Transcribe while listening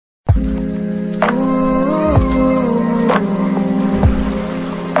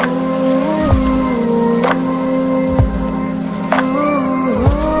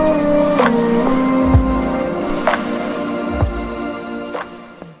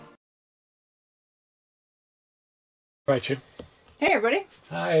Right, you. Hey everybody.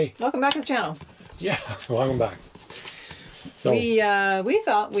 Hi. Welcome back to the channel. Yeah, welcome back. So we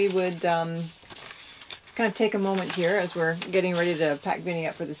thought we would kind of take a moment here as we're getting ready to pack Vinnie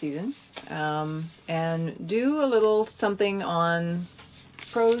up for the season and do a little something on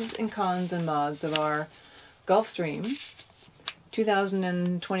pros and cons and mods of our Gulfstream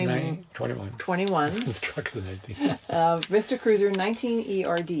 2021 the truck of the 19. Vista Cruiser 19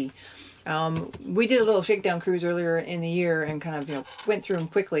 ERD. We did a little shakedown cruise earlier in the year and kind of, went through them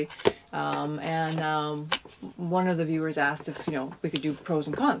quickly. One of the viewers asked if, we could do pros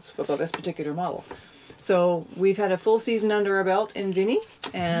and cons about this particular model. So we've had a full season under our belt in Vinnie,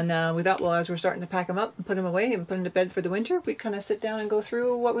 and we thought, well, as we're starting to pack them up and put them away and put them to bed for the winter, we kind of sit down and go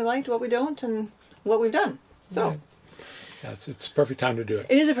through what we liked, what we don't, and what we've done. So. Yeah, it's a perfect time to do it.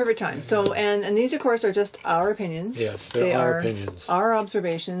 It is a perfect time. So, and these, of course, are just our opinions. Yes, they are opinions. Our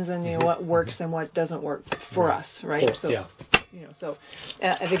observations, and what works and what doesn't work for us, right? So, yeah. So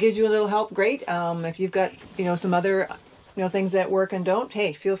if it gives you a little help, great. If you've got, some other, things that work and don't,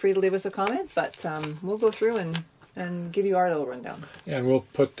 hey, feel free to leave us a comment. But we'll go through and give you our little rundown. Yeah, and we'll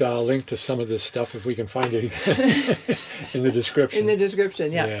put a link to some of this stuff if we can find it in the description. In the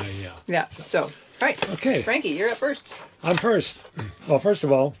description, yeah. Yeah. So. All right. Okay. Frankie, you're up first. I'm first. Well, first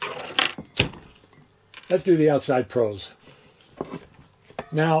of all, let's do the outside pros.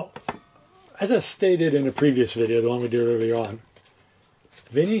 Now, as I stated in a previous video, the one we did earlier on,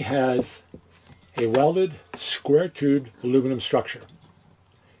 Vinnie has a welded, square-tubed aluminum structure.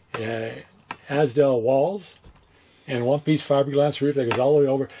 Asdel walls and one-piece fiberglass roof that goes all the way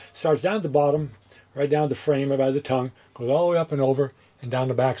over. Starts down at the bottom, right down the frame by the tongue, goes all the way up and over, and down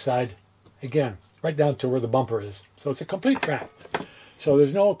the backside again. Right down to where the bumper is. So it's a complete wrap. So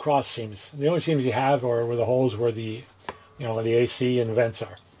there's no cross seams. The only seams you have are where the holes where the, the AC and vents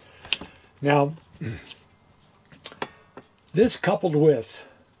are. Now, this coupled with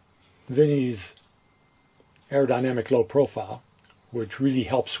Vinnie's aerodynamic low profile, which really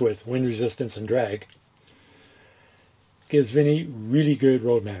helps with wind resistance and drag, gives Vinnie really good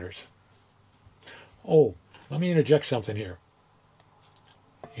road manners. Oh, let me interject something here.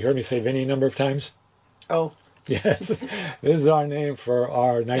 You heard me say Vinnie a number of times? Oh. Yes. This is our name for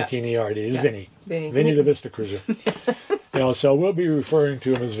our 19 ERD. It's Vinnie. Vinnie the Vista Cruiser. So we'll be referring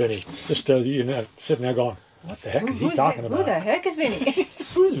to him as Vinnie. Just sitting there going, what the heck is he talking about? Who the heck is Vinnie?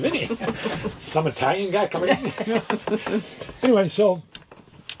 Who's Vinnie? Some Italian guy coming in? Anyway, so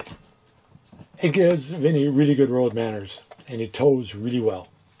it gives Vinnie really good road manners, and he tows really well.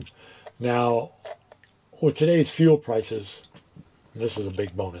 Now, with today's fuel prices, this is a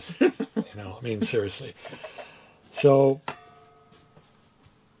big bonus, seriously. So,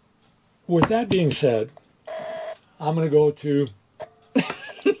 with that being said, I'm going to go to,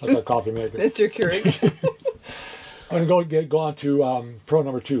 what's our coffee maker? Mr. Keurig. I'm going to go on to pro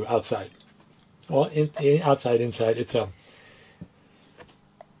number 2, outside. Well, outside, inside, it's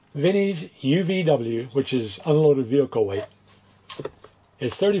Vinnie's UVW, which is unloaded vehicle weight,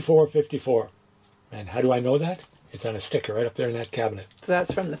 is 3454. And how do I know that? It's on a sticker right up there in that cabinet. So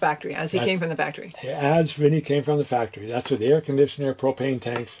that's from the factory, as he came from the factory. As Vinnie came from the factory. That's with the air conditioner, propane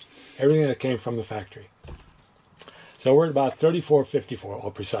tanks, everything that came from the factory. So we're at about 3454,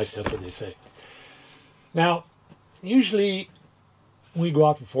 or precisely, that's what they say. Now, usually we go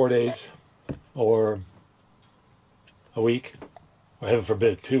out for 4 days, or a week, or heaven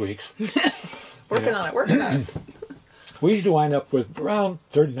forbid, 2 weeks. Working on it. We usually wind up with around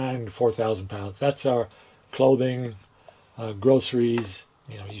 39 to 4,000 pounds. That's our clothing, groceries,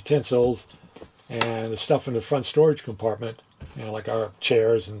 utensils, and the stuff in the front storage compartment, like our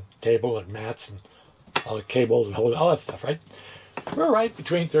chairs and table and mats and all the cables and all that stuff, right? We're right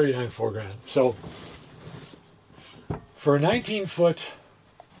between 39 and 4 grand. So for a 19-foot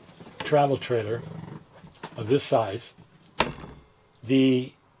travel trailer of this size,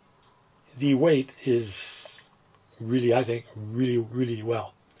 the weight is really, I think, really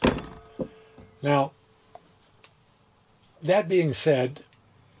well. Now, that being said,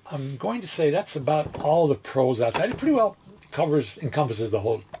 I'm going to say that's about all the pros outside. It pretty well encompasses the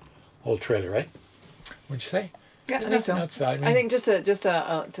whole trailer, right? What'd you say? Yeah, I think so. Outside, I think just to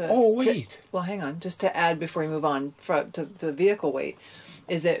oh, wait. Well, hang on. Just to add before we move on to the vehicle weight,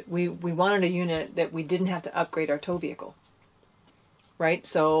 is that we wanted a unit that we didn't have to upgrade our tow vehicle. Right?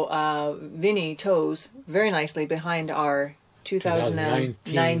 So Vinnie tows very nicely behind our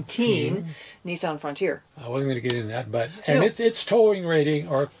 2019 Nissan Frontier. I wasn't going to get into that, but its towing rating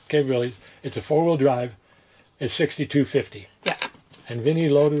or capabilities, it's a 4-wheel drive, is 6250. Yeah. And Vinnie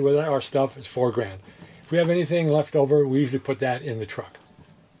loaded with our stuff is $4 grand. If we have anything left over, we usually put that in the truck.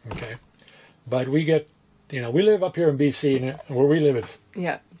 Okay. But we get you know, we live up here in BC, and where we live, it's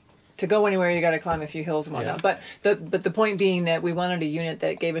Yeah. To go anywhere, you got to climb a few hills and whatnot. Yeah. But the point being that we wanted a unit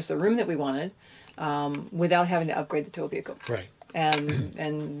that gave us the room that we wanted, without having to upgrade the tow vehicle. right.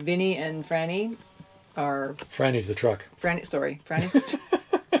 And Vinnie and Frannie are Frannie's the truck. Frannie.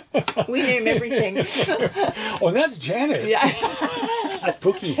 We name everything. Oh, and that's Janet. Yeah. That's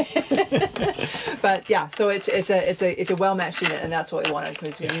Pookie. But yeah, so it's a well matched unit, and that's what we wanted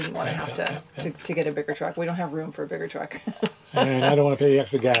because we didn't want to have to get a bigger truck. We don't have room for a bigger truck. And I don't want to pay the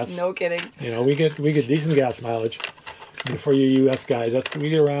extra gas. No kidding. You know, we get decent gas mileage. And for you U.S. guys, we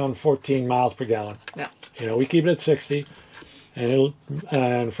get around 14 miles per gallon. Yeah. You know, we keep it at 60, and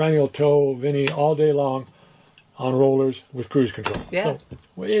Frannie will tow Vinnie all day long on rollers with cruise control. Yeah.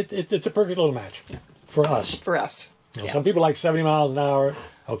 So it's a perfect little match for us. For us. You know, some people like 70 miles an hour.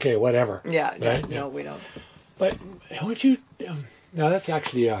 Okay, whatever. Yeah. Right? No, we don't. But what you now that's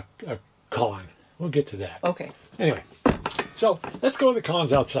actually a con. We'll get to that. Okay. Anyway, so let's go to the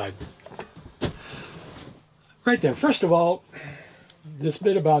cons outside. Right then, first of all, this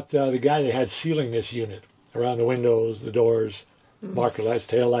bit about the guy that had sealing this unit around the windows, the doors, marker lights,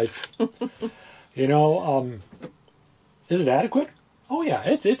 tail lights. You know, is it adequate? Oh yeah,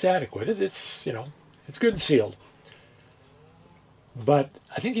 it's adequate. It's you know, it's good and sealed. But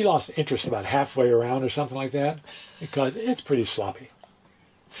I think he lost interest about halfway around or something like that because it's pretty sloppy.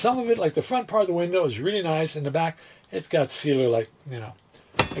 Some of it, like the front part of the window, is really nice, and the back, it's got sealer, like, you know.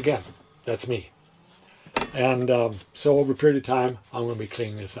 Again, that's me. And so over a period of time, I'm going to be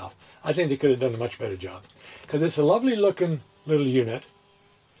cleaning this off. I think they could have done a much better job because it's a lovely looking little unit.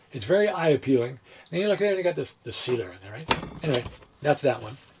 It's very eye appealing. Then you look there and you got the sealer in there, right? Anyway, that's that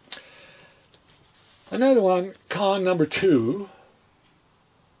one. Another one, con number 2,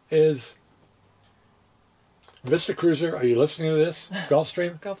 is Vista Cruiser. Are you listening to this?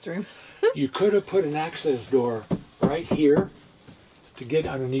 Gulfstream? Gulfstream. You could have put an access door right here to get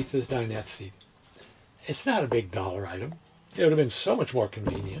underneath this dinette seat. It's not a big dollar item. It would have been so much more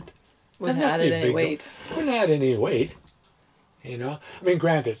convenient. Wouldn't have added any weight. Wouldn't add any weight. You know? I mean,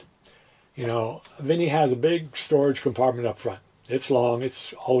 granted, you know, Vinnie has a big storage compartment up front. It's long,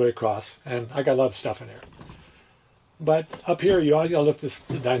 it's all the way across, and I got a lot of stuff in there. But up here, you always got to lift the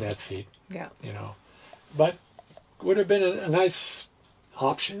dinette seat. Yeah. You know. But would have been a nice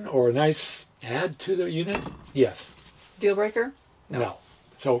option or a nice add to the unit? Yes. Deal breaker? No.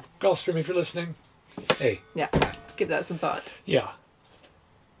 So, Gulfstream, if you're listening, hey. Yeah. Give that some thought. Yeah.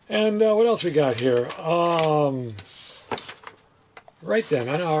 And what else we got here? Right then,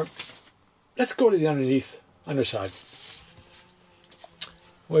 let's go to the underside,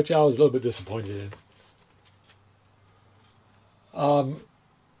 which I was a little bit disappointed in.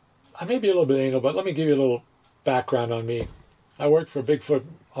 I may be a little bit anal, but let me give you a little background on me. I worked for Bigfoot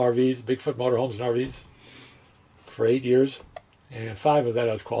RVs, Bigfoot Motorhomes and RVs for 8 years, and 5 of that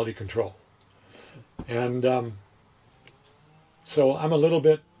I was quality control. And so I'm a little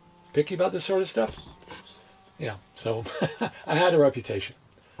bit picky about this sort of stuff. Yeah, so I had a reputation.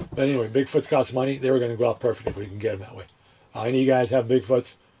 But anyway, Bigfoots cost money. They were going to go out perfect if we can get them that way. Any of you guys have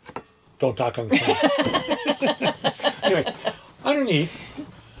Bigfoots? Don't talk on the phone. Anyway, underneath,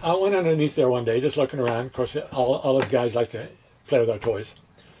 I went underneath there one day, just looking around. Of course, all those guys like to play with our toys.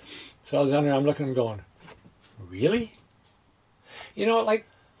 So I was under there, I'm looking and going, really? You know, like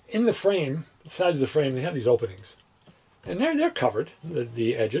in the frame, the sides of the frame, they have these openings. And they're covered,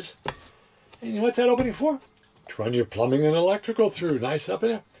 the edges. And you know what's that opening for? To run your plumbing and electrical through. Nice up in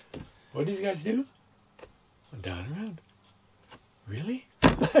there. What do these guys do? Down and around. Really?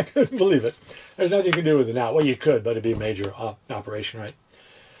 I couldn't believe it. There's nothing you can do with it now. Well, you could, but it'd be a major operation, right?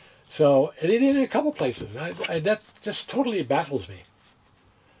 So they did it in a couple places. That just totally baffles me.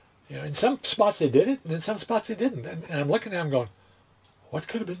 You know, in some spots they did it, and in some spots they didn't. And I'm looking at them going, what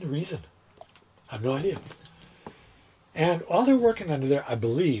could have been the reason? I have no idea. And while they're working under there, I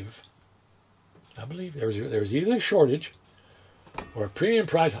believe there was either a shortage or a premium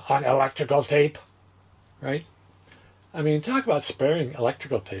price on electrical tape, right? I mean, talk about sparing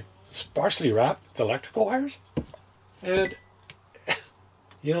electrical tape. Sparsely wrapped electrical wires. And,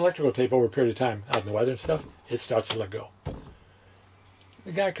 you know, electrical tape over a period of time out in the weather and stuff, it starts to let go.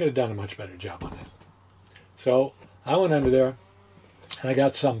 The guy could have done a much better job on that. So I went under there and I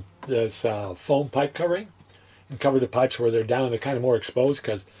got this foam pipe covering and covered the pipes where they're down. They're kind of more exposed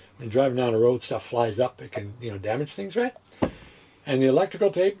because when you're driving down the road, stuff flies up. It can, you know, damage things, right? And the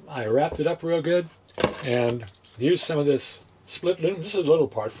electrical tape, I wrapped it up real good and used some of this split aluminum. This is a little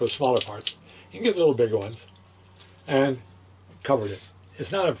part for the smaller parts. You can get the little bigger ones. And covered it.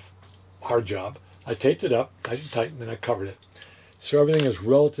 It's not a hard job. I taped it up, nice and tight, and then I covered it. So everything is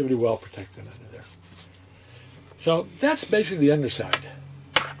relatively well protected under there. So that's basically the underside.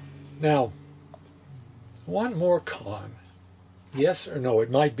 Now, one more con. Yes or no?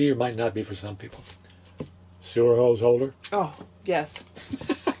 It might be or might not be for some people. Sewer hose holder. Oh, yes.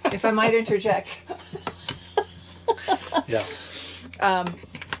 If I might interject. Yeah.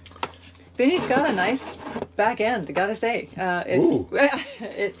 Vinnie's got a nice back end, I gotta say. Ooh.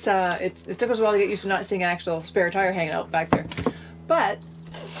 It took us a while to get used to not seeing an actual spare tire hanging out back there. But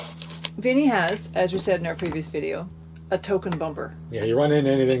Vinnie has, as we said in our previous video, a token bumper. Yeah, you run into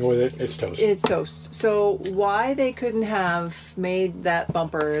anything with it, it's toast. It's toast. So why they couldn't have made that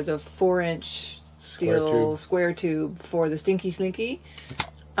bumper the 4-inch steel square tube for the Stinky Slinky,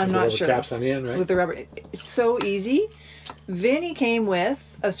 I'm not sure. Caps on the end, right? With the rubber, it's so easy. Vinnie came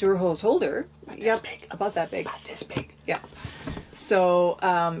with a sewer hose holder. Yep, big. About that big. About this big. Yeah. So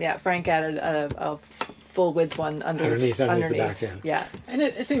yeah, Frank added a full width one underneath the back end. Yeah. And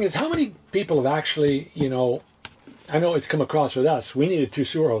the thing is, how many people have actually, you know, I know it's come across with us. We needed 2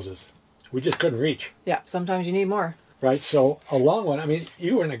 sewer hoses. We just couldn't reach. Yeah. Sometimes you need more. Right. So a long one. I mean,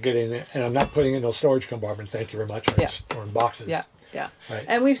 you were not getting it, and I'm not putting in no storage compartment. Thank you very much. Or in boxes. Yeah. Yeah, right.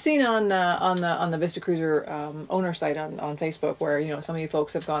 And we've seen on the Vista Cruiser owner site on Facebook where, you know, some of you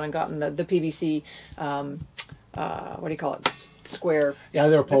folks have gone and gotten the PVC what do you call it, square, yeah,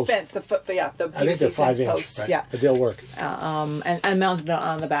 they're posts. The fence, the PVC I think they're 5 fence inch, posts, right? yeah, but they'll work. And mounted it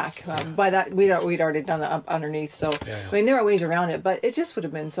on the back. By that we'd already done it underneath, so yeah. I mean there are ways around it, but it just would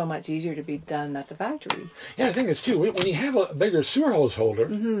have been so much easier to be done at the factory. Yeah, the thing is too, when you have a bigger sewer hose holder,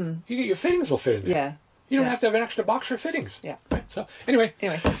 your fittings will fit in there. Yeah. You don't have to have an extra box for fittings. Yeah. Right? So anyway,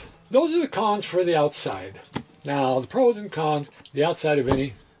 those are the cons for the outside. Now the pros and cons. The outside of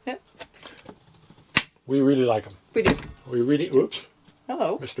Vinnie. Yep. We really like them. We do. We really. Oops.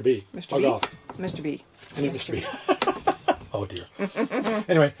 Hello. Mr. B. Mr. Hug B. off. Mr. B. Any Mr. B. Oh dear.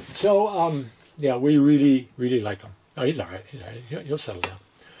 Anyway, so yeah, we really like him. Oh, he's all right. He's all right. He'll settle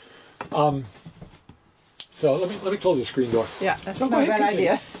down. So let me close the screen door. Yeah, that's So not a bad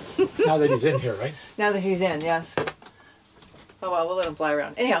idea. Now that he's in here, right? Now that he's in, yes. Oh well, we'll let him fly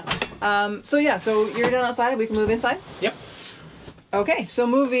around. Anyhow, so yeah, so you're done outside. We can move inside. Yep. Okay, so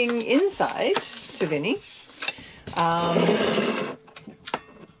moving inside to Vinnie.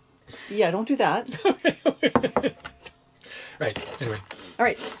 Yeah, don't do that. Right. Anyway. All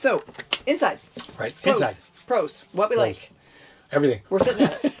right. So inside. Right. Pros. Inside. Pros. What we like. Everything. We're sitting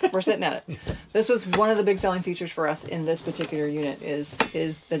at it. We're sitting at it. This was one of the big selling features for us in this particular unit is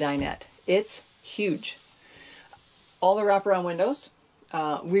the dinette. It's huge. All the wraparound windows.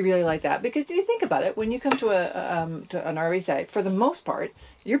 We really like that because if you think about it, when you come to an RV site, for the most part,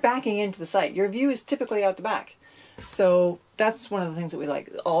 you're backing into the site. Your view is typically out the back. So that's one of the things that we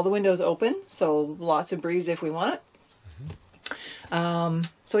like. All the windows open, so lots of breeze if we want it.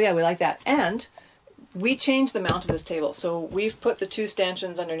 So yeah, we like that. And we changed the mount of this table. So we've put the 2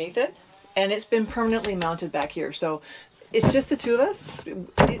 stanchions underneath it, and it's been permanently mounted back here. So it's just the 2 of us.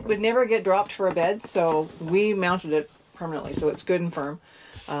 It would never get dropped for a bed, so we mounted it permanently. So it's good and firm,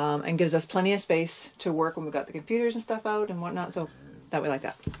 and gives us plenty of space to work when we've got the computers and stuff out and whatnot. So that we like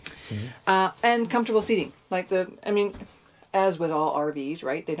that. And comfortable seating. I mean, as with all RVs,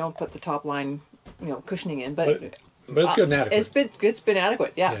 right? They don't put the top line, cushioning in, but it's good and adequate. It's been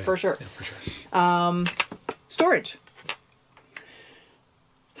adequate, yeah, for sure. Yeah, for sure. Storage.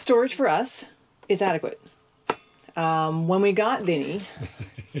 Storage for us is adequate. When we got Vinnie,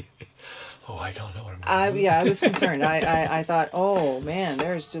 oh, I don't know what I'm doing. I was concerned. I thought, oh man,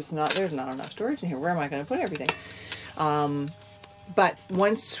 there's not enough storage in here. Where am I going to put everything? But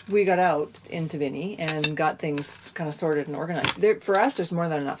once we got out into Vinnie and got things kind of sorted and organized, for us, there's more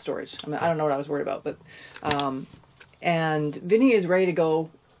than enough storage. I mean, I don't know what I was worried about, but and Vinnie is ready to go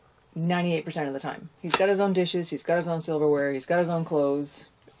 98% of the time. He's got his own dishes, he's got his own silverware, he's got his own clothes.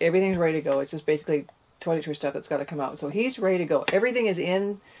 Everything's ready to go. It's just basically toiletry stuff that's got to come out. So he's ready to go. Everything is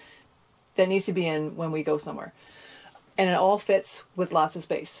in that needs to be in when we go somewhere. And it all fits with lots of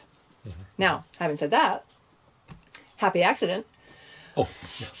space. Now, having said that, happy accident. Oh,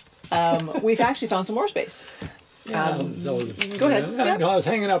 yeah. We've actually found some more space. Go ahead. Yeah. No, I was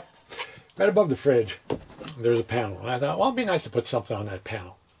hanging up right above the fridge. There's a panel. And I thought, well, it'd be nice to put something on that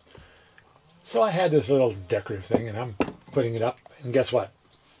panel. So I had this little decorative thing, and I'm putting it up. And guess what?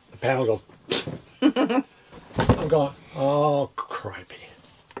 The panel goes... I'm going, oh, cripey.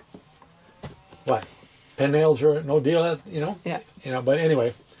 What? Pen nails are no deal, Yeah. But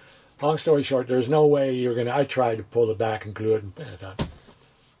anyway, long story short, there's no way you're going to... I tried to pull it back and glue it, and I thought,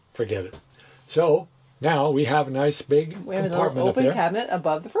 forget it. So now we have a nice big compartment a little open up there. cabinet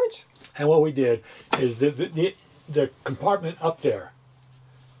above the fridge. And what we did is the compartment up there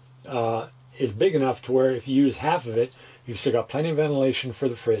is big enough to where if you use half of it, you've still got plenty of ventilation for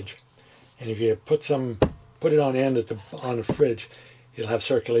the fridge. And if you put it on end on the fridge, it'll have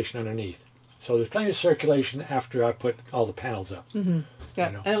circulation underneath. So there's plenty of circulation after I put all the panels up. Mm-hmm. Yeah,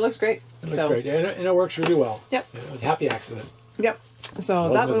 You know. and it looks great. It looks great, and it works really well. Yep. It was a happy accident. Yep.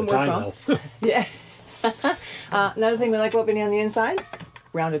 So that one worked well. Yeah. Another thing we like about Vinnie on the inside,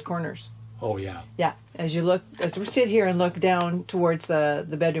 rounded corners. Oh yeah. Yeah. As we sit here and look down towards the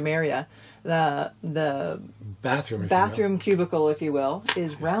bedroom area, the bathroom cubicle, if you will,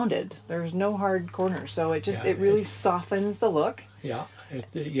 is rounded. There's no hard corners, so it really softens the look. Yeah.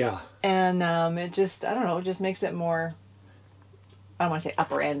 And it just, I don't know, it just makes it more, I don't want to say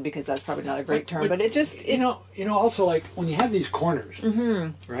upper end because that's probably not a great term, but it just... You know, also like when you have these corners,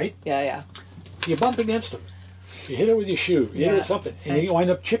 right? Yeah. You bump against them. You hit it with your shoe, you hit it with something, and you wind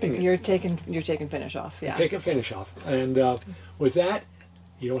up chipping it. You're taking finish off, yeah. You're taking finish off. And with that,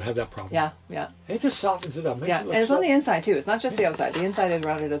 you don't have that problem. Yeah. It just softens it up. Yeah, and it's on the inside too. It's not just the outside. The inside is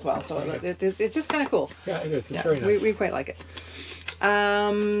rounded as well. So it's just kind of cool. Yeah, it is. It's very nice. We quite like it.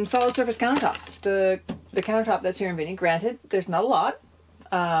 Solid surface countertops. The countertop that's here in Vinnie, granted, there's not a lot,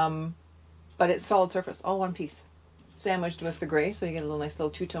 but it's solid surface, all one piece, sandwiched with the gray, so you get a nice little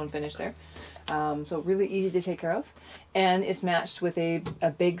two-tone finish there. So really easy to take care of, and it's matched with a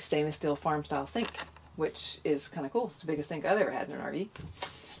big stainless steel farm-style sink, which is kind of cool. It's the biggest sink I've ever had in an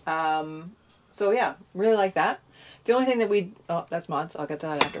RV. So yeah, really like that. The only thing that that's mods. I'll get to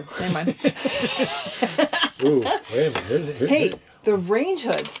that after. Never mind. Ooh, wait a minute. Hey, the range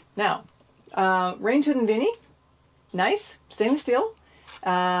hood. Now, range hood in Vinnie, nice, stainless steel,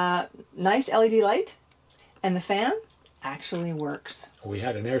 nice LED light, and the fan actually works. We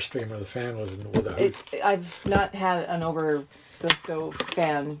had an Airstream where the fan was with a hood. I've not had an over the stove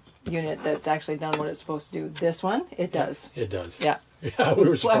fan unit that's actually done what it's supposed to do. This one, it does. It does. Yeah. Yeah, we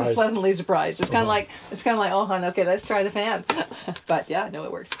were surprised. I was pleasantly surprised. It's kind of like, oh, hon, okay, let's try the fan. But yeah, no,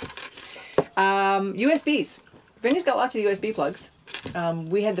 it works. USBs. Vinnie's got lots of USB plugs.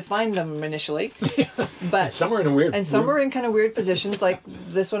 We had to find them initially, but some are in kind of weird positions, like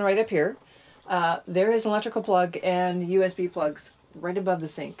this one right up here. There is an electrical plug and USB plugs right above the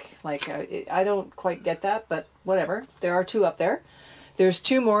sink. Like I don't quite get that, but whatever. There are two up there. There's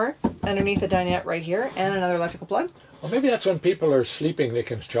two more underneath the dinette right here, and another electrical plug. Well, maybe that's when people are sleeping, they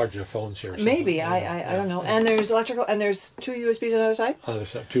can charge their phones here. Or something. Maybe I don't know. And there's electrical, and there's two USBs on the other side. Other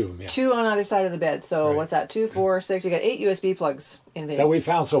side, two of them, yeah. Two on either side of the bed. So right. What's that? 2, 4, 6. You got 8 USB plugs in Vinnie. That we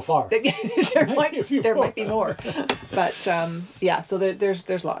found so far. there might be more, but yeah. So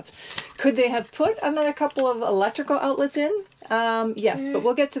there's lots. Could they have put another couple of electrical outlets in? Yes, but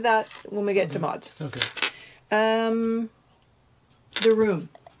we'll get to that when we get to mods. Okay. The room.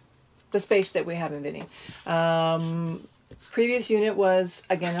 The space that we have in Vinnie. Previous unit was,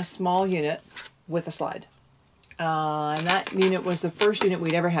 again, a small unit with a slide. And that unit was the first unit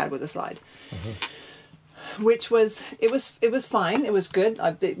we'd ever had with a slide. Which was, it was fine. It was good.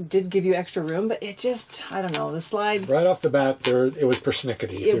 It did give you extra room, but it just, I don't know, the slide. Right off the bat, it was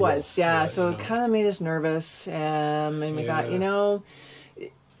persnickety. It was, yeah. So it kind of made us nervous. And we thought,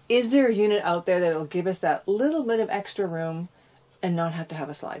 is there a unit out there that'll give us that little bit of extra room and not have to have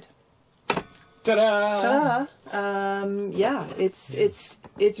a slide? Ta-da! Ta-da! Yeah,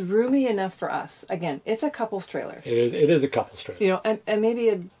 it's roomy enough for us. Again, it's a couple's trailer. It is a couple's trailer. And maybe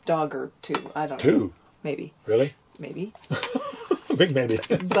a dog or two. I don't know. Two? Maybe. Really? Maybe. Big maybe.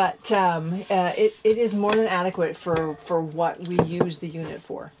 But it is more than adequate for what we use the unit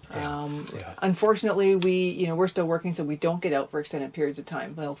for. Unfortunately, we're still working, so we don't get out for extended periods of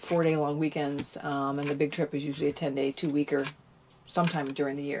time. 4-day long weekends, and the big trip is usually a 10-day, 2-weeker, sometime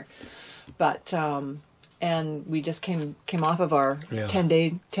during the year. But and we just came off of our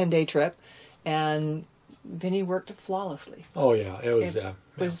 10-day trip, and Vinnie worked flawlessly. Oh yeah, it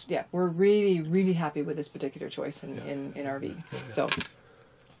was. We're really happy with this particular choice in RV. Yeah. So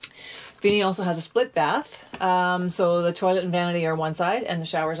Vinnie also has a split bath, so the toilet and vanity are one side, and the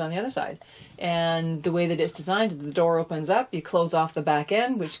shower's on the other side. And the way that it's designed, the door opens up, you close off the back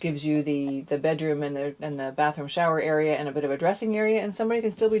end, which gives you the bedroom and the bathroom shower area and a bit of a dressing area, and somebody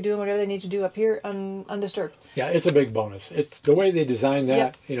can still be doing whatever they need to do up here undisturbed. Yeah, it's a big bonus. It's the way they designed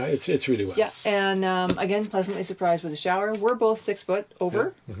that. Yeah. It's really well. Yeah, and again, pleasantly surprised with the shower. We're both 6 foot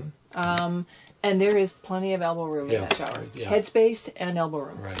over, and there is plenty of elbow room in that shower, headspace and elbow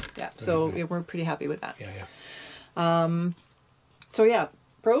room. Right. Yeah, so we're pretty happy with that. Yeah. So yeah,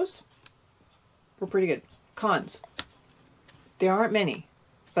 pros. We're pretty good. Cons. There aren't many,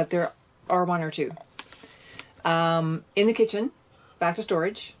 but there are 1 or 2. In the kitchen, back to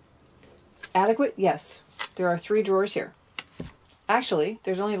storage. Adequate? Yes. There are 3 drawers here. Actually,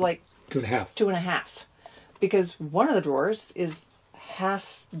 there's only like 2.5. 2.5. Because one of the drawers is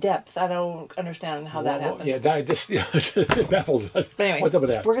half depth. I don't understand how that happened. Yeah, that just it baffles us. But anyway, what's up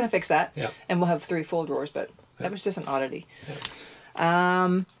with that? We're going to fix that. Yeah. And we'll have 3 full drawers, but that was just an oddity.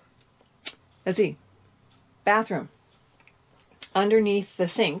 Let's see. Bathroom. Underneath the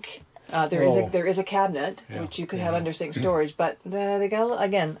sink, there is a cabinet, which you could have under sink storage, but they got,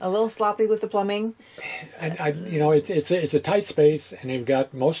 again, a little sloppy with the plumbing. It's a tight space, and they've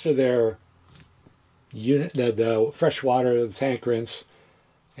got most of their unit, the fresh water, the tank rinse,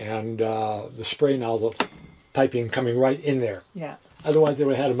 and the spray nozzle piping coming right in there. Yeah. Otherwise, they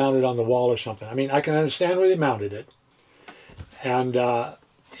would have had it mounted on the wall or something. I mean, I can understand where they mounted it. And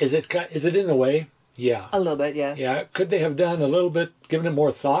is it in the way? Yeah. A little bit, yeah. Yeah. Could they have done a little bit, given it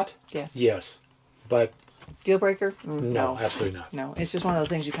more thought? Yes. Yes. But deal breaker? no, absolutely not. No, it's just one of those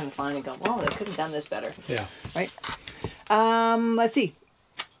things you kind of find and go, well, they could have done this better. Yeah. Right? Let's see.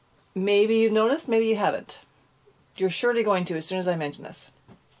 Maybe you've noticed, maybe you haven't. You're surely going to as soon as I mention this.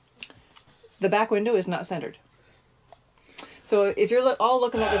 The back window is not centered. So if you're all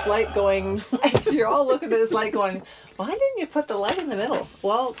looking at this light going, why didn't you put the light in the middle?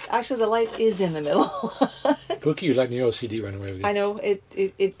 Well, actually the light is in the middle. Pookie, you let the OCD run away with you. I know,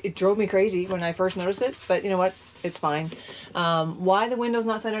 it drove me crazy when I first noticed it, but you know what? It's fine. Why the window's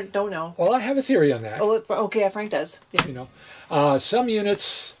not centered, don't know. Well, I have a theory on that. Oh, okay, Frank does. Yes. You know, some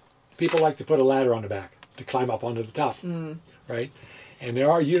units, people like to put a ladder on the back to climb up onto the top, right? And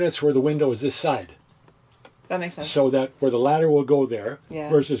there are units where the window is this side. That makes sense. So that where the ladder will go there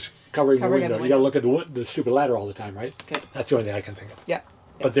versus covering the window. You got to look at the stupid ladder all the time, right? Okay. That's the only thing I can think of. Yeah.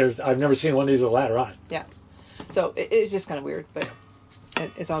 But I've never seen one of these with a ladder on it. Yeah. So it's just kind of weird, but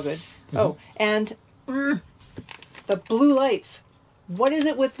it's all good. Oh, and the blue lights. What is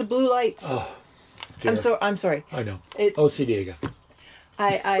it with the blue lights? Oh, dear. I'm sorry. I know. OCD again.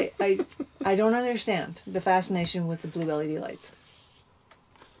 I don't understand the fascination with the blue LED lights.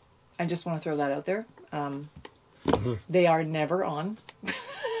 I just want to throw that out there. They are never on.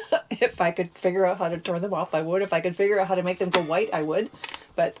 If I could figure out how to turn them off, I would. If I could figure out how to make them go white, I would.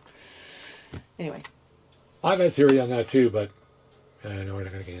 But anyway. I've had theory on that too, but no, we're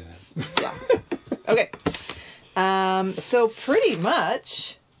not going to get into that. Yeah. Okay. So pretty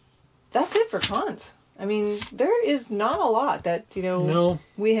much that's it for cons. I mean, there is not a lot that,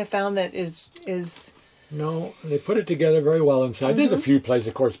 we have found that is... No, they put it together very well inside. There's a few places,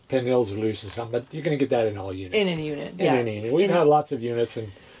 of course, pinwheels are loose or something, but you're going to get that in all units. In any unit, In any unit. We've had lots of units, and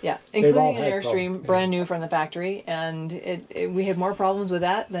including an Airstream, brand new from the factory, and we had more problems with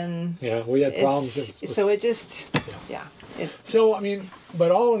that than... Yeah, we had problems. So it just... So, I mean,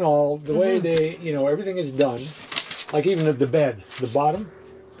 but all in all, the way they, everything is done, like even the bed, the bottom,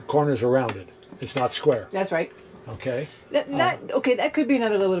 the corners are rounded. It's not square. That's right. Okay. That could be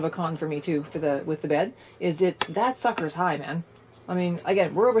another little bit of a con for me too. With the bed, is that sucker's high, man. I mean,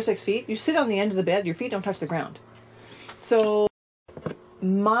 again, we're over 6 feet. You sit on the end of the bed, your feet don't touch the ground. So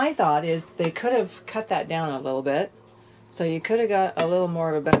my thought is they could have cut that down a little bit, so you could have got a little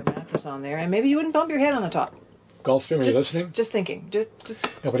more of a better mattress on there, and maybe you wouldn't bump your head on the top. Gulfstream, are you listening? Just thinking. Just.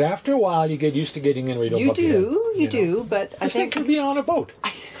 No, but after a while, you get used to getting in where you don't bump your head. You do, but I think could be on a boat.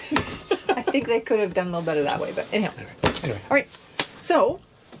 I think they could have done a little better that way, but anyhow. Anyway. All right. So,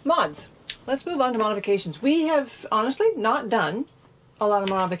 mods. Let's move on to modifications. We have honestly not done a lot of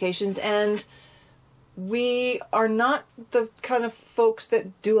modifications, and we are not the kind of folks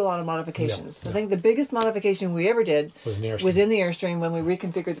that do a lot of modifications. I think the biggest modification we ever did was in the Airstream when we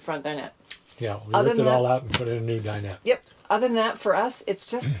reconfigured the front dinette. Yeah, we ripped it all out and put in a new dinette. Yep. Other than that, for us, it's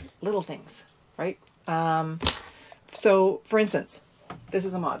just little things, right? So, for instance, this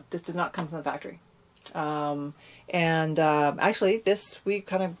is a mod. This did not come from the factory. Actually, we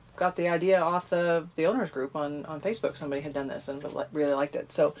kind of got the idea off the owners group on Facebook. Somebody had done this and really liked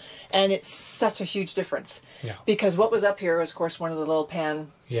it. So, and it's such a huge difference. Yeah. Because what was up here was, of course, one of the little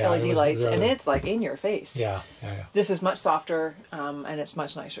pan LED lights, and it's like in your face. Yeah. This is much softer, and it's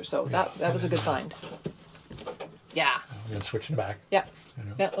much nicer. So that was a good find. Yeah. I'm going to switch it back. Yeah.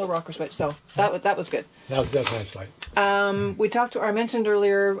 Yeah, little rocker switch. So that was good. That's a nice light. I mentioned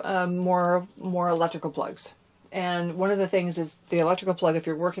earlier more electrical plugs. And one of the things is the electrical plug, if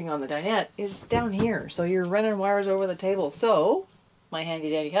you're working on the dinette, is down here. So you're running wires over the table. So my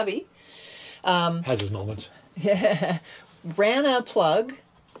handy dandy hubby has his moments. Ran a plug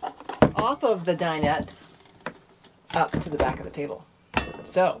off of the dinette up to the back of the table.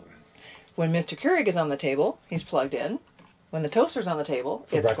 So when Mr. Keurig is on the table, he's plugged in. When the toaster's on the table,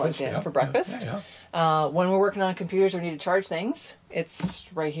 For it's breakfast, plugged in yeah, for breakfast. When we're working on computers or need to charge things, it's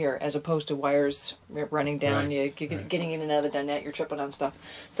right here, as opposed to wires running down, getting in and out of the dinette, you're tripping on stuff.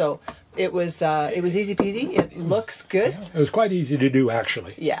 So it was easy peasy. It looks good. Yeah, it was quite easy to do,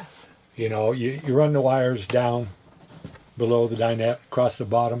 actually. Yeah. You know, you run the wires down below the dinette, across the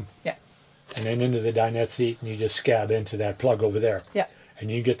bottom, Yeah. and then into the dinette seat, and you just scab into that plug over there. Yeah. And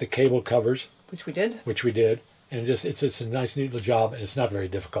you get the cable covers, Which we did. which we did, and it's just a nice, neat little job, and it's not very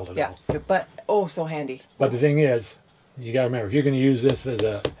difficult at all. Yeah. But so handy. But the thing is, you got to remember, if you're going to use this as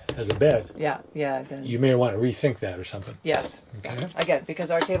a bed, Yeah. Yeah. you may want to rethink that or something. Yes. Okay. Again, because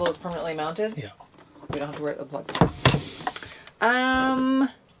our table is permanently mounted, Yeah. we don't have to worry about the plug.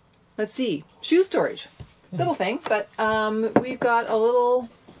 Let's see. Shoe storage. Little thing, but we've got a little,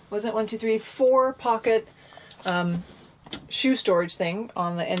 was it 1, 2, 3, 4 pocket shoe storage thing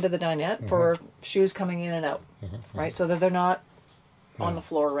on the end of the dinette for shoes coming in and out, right? So that they're not on the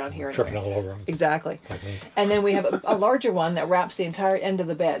floor around here. Tripping Anyway. all over them. Exactly. Like me. And then we have a larger one that wraps the entire end of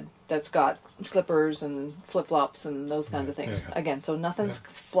the bed that's got slippers and flip-flops and those kinds of things. Yeah. Again, so nothing's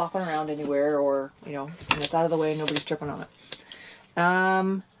flopping around anywhere, or, and it's out of the way and nobody's tripping on it.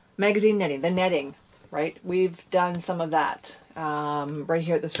 Magazine netting, the netting, right? We've done some of that right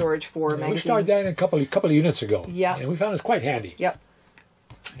here at the storage for magazines. We started that a couple of units ago. Yeah. And we found it's quite handy. Yep.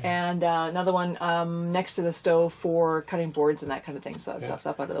 And another one next to the stove for cutting boards and that kind of thing. So that stuff's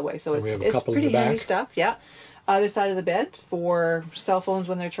up out of the way. So And we have a it's couple in pretty the handy back. stuff. Yeah. Other side of the bed for cell phones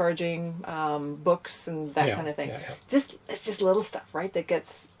when they're charging, books and that kind of thing. Yeah, yeah. It's just little stuff, right? That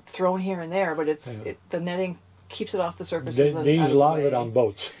gets thrown here and there, but the netting keeps it off the surfaces. They use a lot of it on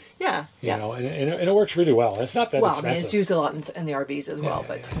boats. Yeah. You Yeah. know, and it works really well. It's not that Well, I expensive. mean, it's used a lot in the RVs as well,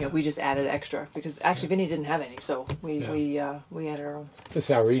 yeah, but we just added extra because actually Vinnie didn't have any, so we added our own. This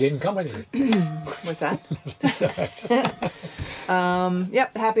is how we didn't come in. What's that?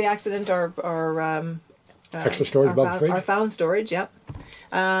 Yep, happy accident. Our Extra storage above the fridge. Our found storage. Yep.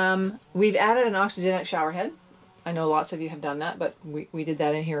 We've added an Oxygenics shower head. I know lots of you have done that, but we did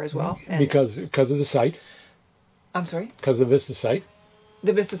that in here as well. And, because of the site, I'm sorry. because of the Vista site.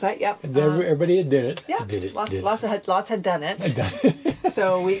 The Vista site. Yep. And everybody had did it. Yeah. Did it. Lots had done it.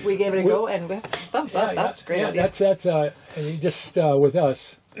 So we gave it a go, and thumbs up. That's a great idea. That's I mean, just with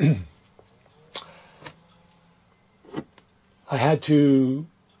us. I had to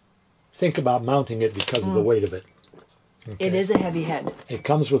think about mounting it because of the weight of it. Okay. It is a heavy head. It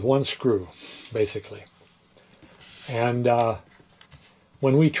comes with one screw, basically. And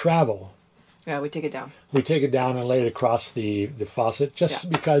when we travel, Yeah, we take it down. we take it down and lay it across the faucet, just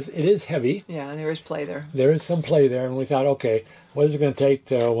because it is heavy. Yeah, and there is play there. There is some play there, and we thought, okay, what is it going to take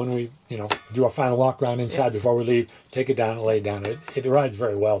when we, do our final walk around inside before we leave? Take it down and lay it down. It rides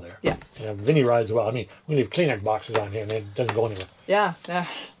very well there. Yeah. Vinnie rides well. I mean, we leave Kleenex boxes on here, and it doesn't go anywhere. Yeah.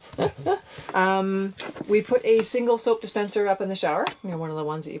 We put a single soap dispenser up in the shower. One of the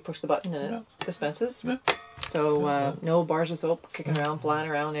ones that you push the button and it dispenses. Yeah. So no bars of soap kicking around, flying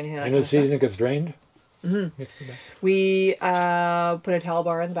around, anything like In the that. season, it gets drained. We put a towel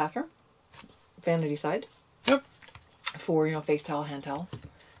bar in the bathroom, vanity side. Yep. For face towel, hand towel.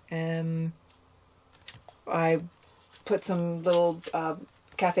 I put some little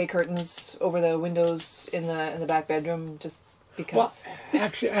cafe curtains over the windows in the back bedroom just because. Well,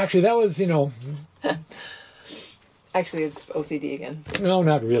 actually, that was Actually, it's OCD again. No,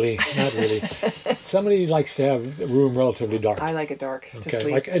 not really. Not really. Somebody likes to have the room relatively dark. I like it dark to Okay,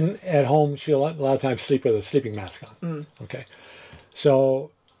 sleep. like at home, she'll a lot of times sleep with a sleeping mask on. Okay,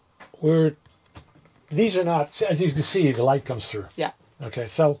 so these are not, as you can see, the light comes through. Yeah. Okay,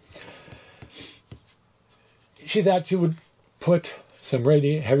 so she thought she would put some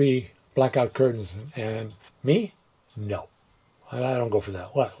really heavy blackout curtains, and me, no, I don't go for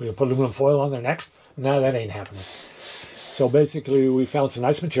that. What? We gonna put aluminum foil on there next? No, that ain't happening. So basically, we found some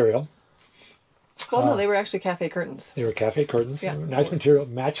nice material. Well, no, they were actually cafe curtains. They were cafe curtains. Yeah. Nice material,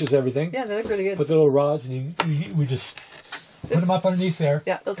 matches everything. Yeah, they look really good. Put the little rods, and we just put them up underneath there.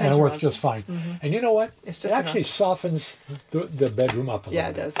 Yeah, little and it tension works rods. just fine. And you know what? It's It just actually softens the bedroom up a little Yeah,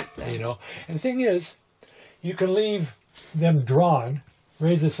 it bit. does. Yeah. And the thing is, you can leave them drawn,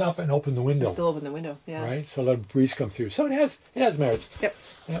 raise this up, and open the window. Still open the window. Yeah. Right, so let breeze come through. So it has merits. Yep.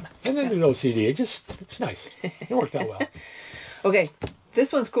 Yeah. And then the OCD, it's nice. It worked out well. Okay,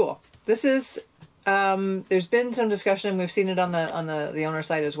 this one's cool. This is there's been some discussion, and we've seen it on the owner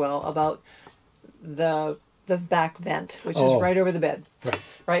site as well, about the back vent, which is right over the bed. Right.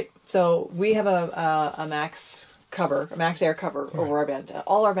 Right. So we have a Max cover, a max air cover over our vent.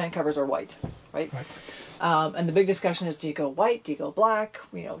 All our vent covers are white, right? And the big discussion is, do you go white? Do you go black?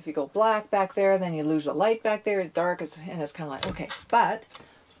 You know, if you go black back there, then you lose the light back there. It's dark, and it's kind of like, okay. But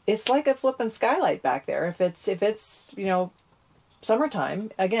it's like a flippin' skylight back there. If it's you know,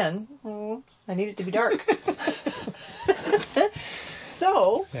 summertime, again, I need it to be dark.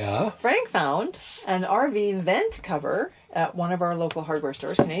 So Frank found an RV vent cover at one of our local hardware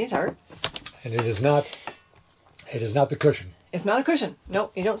stores, Canadian Tire. And it is not the cushion. It's not a cushion.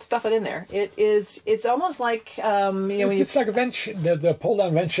 Nope, you don't stuff it in there. It's almost like you know, it's like a vent the pull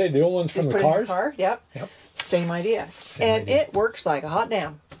down vent shade, the old ones from the cars. In the car, yep. Same idea. It works like a hot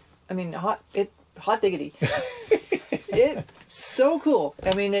damn. I mean, hot diggity. It's so cool.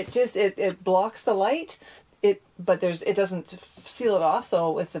 I mean, it blocks the light. But it doesn't seal it off,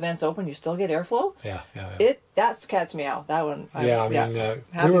 so if the vent's open, you still get airflow. Yeah. That's cat's meow. That one.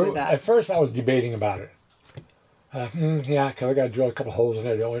 Happy with that. At first, I was debating about it. Because I got to drill a couple holes in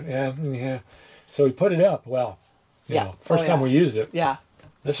it. So we put it up. Well, you know, first time we used it. Yeah.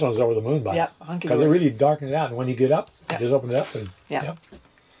 This one was over the moon by. Yep. Because it really darkened it out, and when you get up, you just open it up and.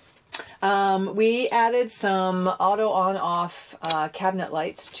 We added some auto on-off cabinet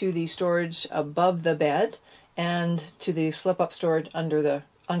lights to the storage above the bed and to the flip-up storage under the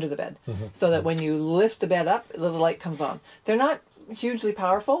bed, so that when you lift the bed up, the light comes on. They're not hugely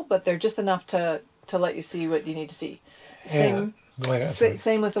powerful, but they're just enough to let you see what you need to see. Same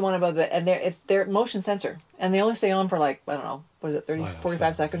with the one above the bed, and they're motion sensor, and they only stay on for like, I don't know, what is it,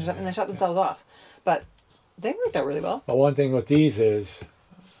 45 seconds or something, and they shut themselves off. But they worked out really well. But one thing with these is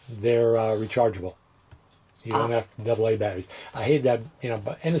they're rechargeable. You don't have AA batteries. I hate that, you know,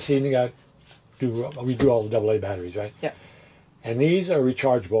 but in the season we do all the AA batteries, right? Yeah. And these are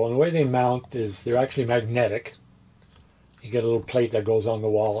rechargeable, and the way they mount is they're actually magnetic. You get a little plate that goes on the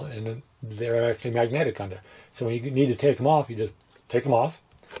wall, and they're actually magnetic under. So when you need to take them off, you just take them off,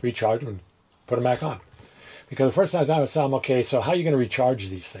 recharge them, and put them back on. Because the first time I saw them, okay, so how are you going to recharge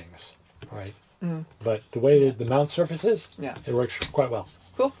these things, right? But the way the mount surface is, it works quite well.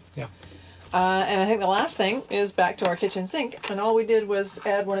 Cool. Yeah. And I think the last thing is back to our kitchen sink, and all we did was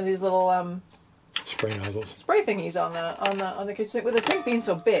add one of these little spray nozzles, spray thingies on the kitchen sink. With the sink being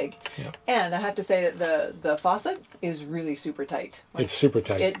so big, and I have to say that the faucet is really super tight. Like, it's super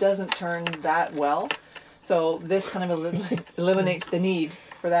tight. It doesn't turn that well, so this kind of eliminates the need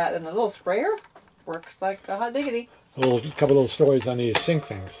for that. And the little sprayer works like a hot diggity. A couple little stories on these sink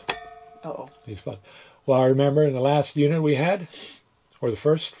things. Uh-oh. These spots. Well, I remember in the last unit we had, or the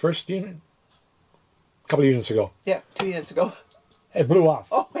first unit, a couple of units ago. Yeah, 2 units ago. It blew off.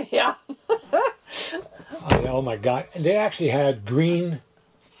 Oh, yeah. Oh, my God. They actually had green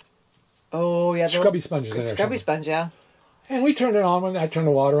scrubby sponges in there. Scrubby sponge, yeah. And we turned it on. When I turned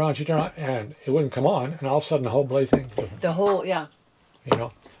the water on, she turned it on, and it wouldn't come on. And all of a sudden, the whole blade thing. The whole, yeah. You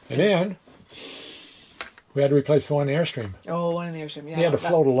know. And then we had to replace the one in the Airstream. Oh, one in the Airstream, yeah. He had to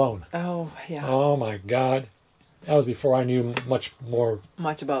float alone. Oh, yeah. Oh, my God. That was before I knew much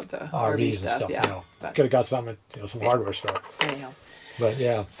about the RVs stuff, and stuff. yeah. You know. Could have got something at some hardware store. Anyhow. But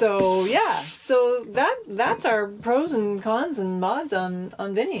yeah. So that's our pros and cons and mods on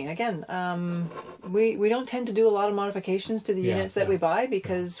Vinnie. Again, we don't tend to do a lot of modifications to the units that we buy,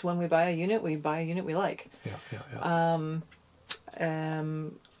 because when we buy a unit we like.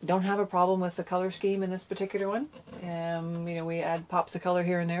 Don't have a problem with the color scheme in this particular one. You know, we add pops of color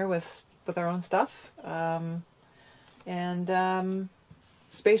here and there with our own stuff.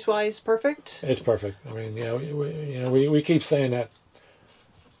 Space-wise, perfect. It's perfect. I mean, we keep saying that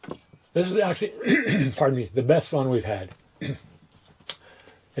this is actually, pardon me, the best one we've had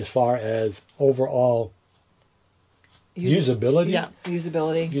as far as overall usability. Yeah,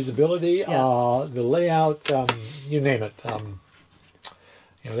 usability. The layout, you name it.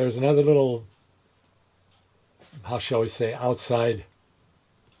 There's another little, how shall we say, outside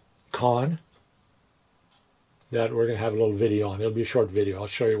con that we're going to have a little video on. It'll be a short video. I'll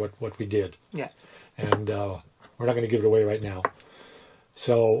show you what we did. Yeah. And we're not going to give it away right now.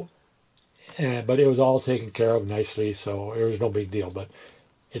 So, but it was all taken care of nicely, so it was no big deal. But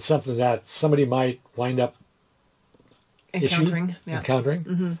it's something that somebody might wind up encountering.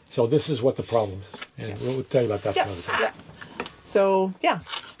 Mm-hmm. So this is what the problem is. And we'll tell you about that some other time. Yeah. So,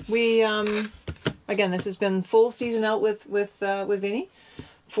 we, again, this has been full season out with Vinnie.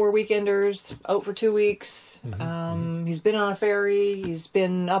 4 weekenders, out for 2 weeks. Mm-hmm. He's been on a ferry. He's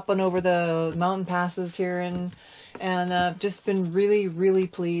been up and over the mountain passes here, and just been really, really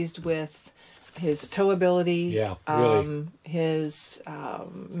pleased with his tow ability. Yeah, really. His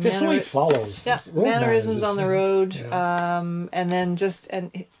just the way he follows. Yeah, mannerisms on the road, and then just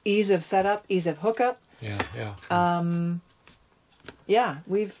ease of setup, ease of hookup. Yeah. Yeah,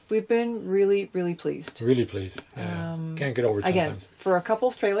 we've been really, really pleased. Really pleased. Yeah. Can't get over it Again, sometimes. for a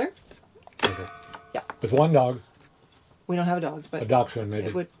couple's trailer. Okay. Yeah. With one dog. We don't have a dog, but A dachshund, maybe.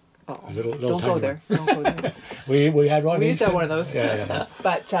 it would. Oh, Little don't go tiny there. Don't go there. We had one. We used to have one of those. Yeah.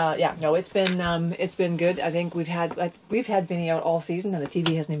 But yeah, no, it's been good. I think we've had Vinnie out all season, and the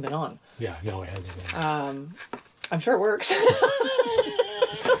TV hasn't even been on. Yeah, no, it hasn't. I'm sure it works.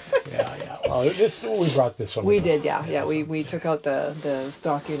 Yeah. Well, we brought this one. We did, yeah. We took out the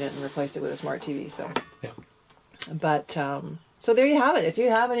stock unit and replaced it with a smart TV. So yeah. But so there you have it. If you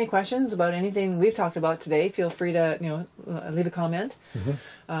have any questions about anything we've talked about today, feel free to leave a comment.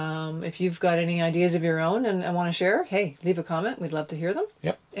 Mm-hmm. If you've got any ideas of your own and want to share, hey, leave a comment. We'd love to hear them.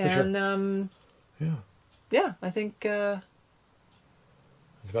 Yep. And yeah. Yeah, I think that's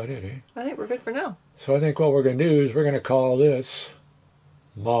about it, eh? I think we're good for now. So I think what we're going to do is we're going to call this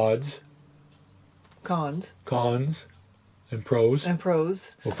mods, Cons, and pros.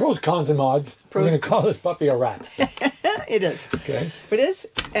 Well, pros, cons, and mods. Pros. We're going to call this puppy a wrap. It is. Okay. It is.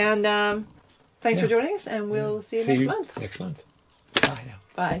 And thanks for joining us, and we'll see you next month. Bye now.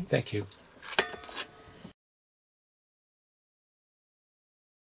 Bye. Thank you.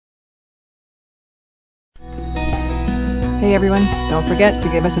 Hey everyone, don't forget to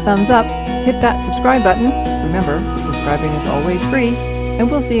give us a thumbs up, hit that subscribe button. Remember, subscribing is always free, and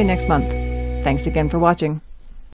we'll see you next month. Thanks again for watching.